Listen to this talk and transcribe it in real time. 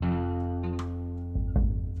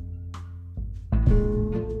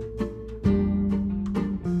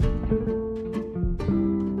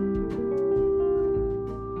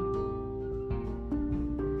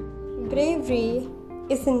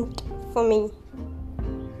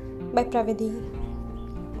by Pravidhi.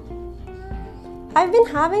 I've been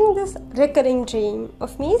having this recurring dream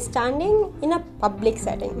of me standing in a public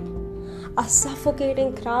setting, a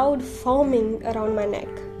suffocating crowd forming around my neck,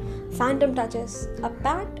 phantom touches, a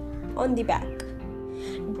pat on the back,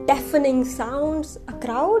 deafening sounds, a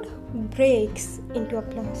crowd breaks into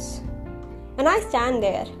applause. And I stand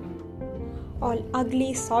there, all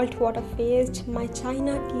ugly, saltwater faced, my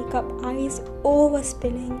china teacup eyes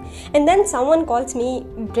overspilling, and then someone calls me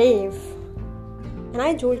brave, and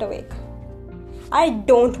I jolt awake. I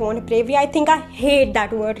don't want bravery. I think I hate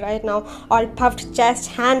that word right now. All puffed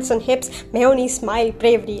chest, hands on hips, mayonnaise smile,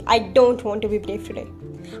 bravery. I don't want to be brave today.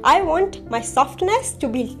 I want my softness to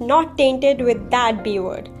be not tainted with that B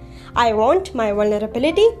word. I want my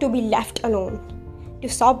vulnerability to be left alone, to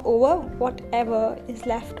sob over whatever is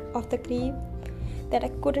left of the cream that I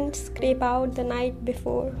couldn't scrape out the night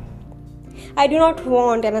before. I do not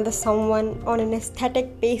want another someone on an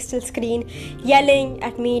aesthetic pastel screen yelling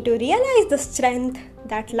at me to realize the strength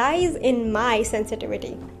that lies in my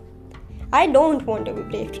sensitivity. I don't want to be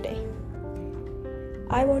brave today.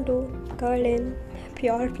 I want to curl in,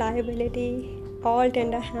 pure pliability, all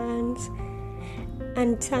tender hands,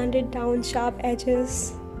 and sanded down sharp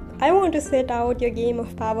edges. I want to sit out your game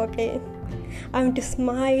of power play. I want to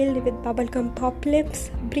smile with bubblegum pop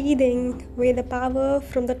lips, breathing away the power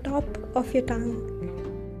from the top of your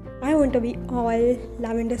tongue. I want to be all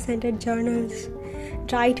lavender-scented journals,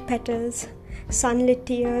 dried petals, sunlit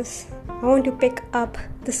tears. I want to pick up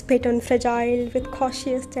the spit on fragile with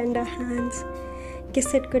cautious, tender hands,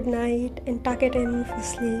 kiss it goodnight and tuck it in for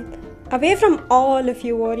sleep. Away from all of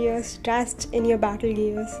you warriors dressed in your battle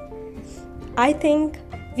gears. I think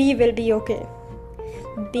we will be okay.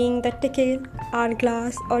 Being the ticking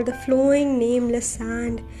hourglass or the flowing nameless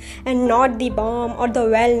sand, and not the bomb or the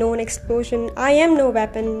well-known explosion. I am no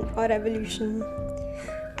weapon or revolution.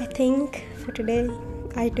 I think for today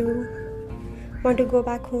I do want to go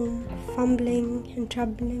back home, fumbling and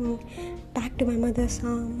troubling, back to my mother's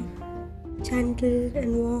arm, gentle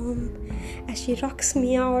and warm as she rocks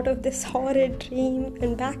me out of this horrid dream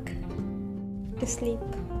and back to sleep.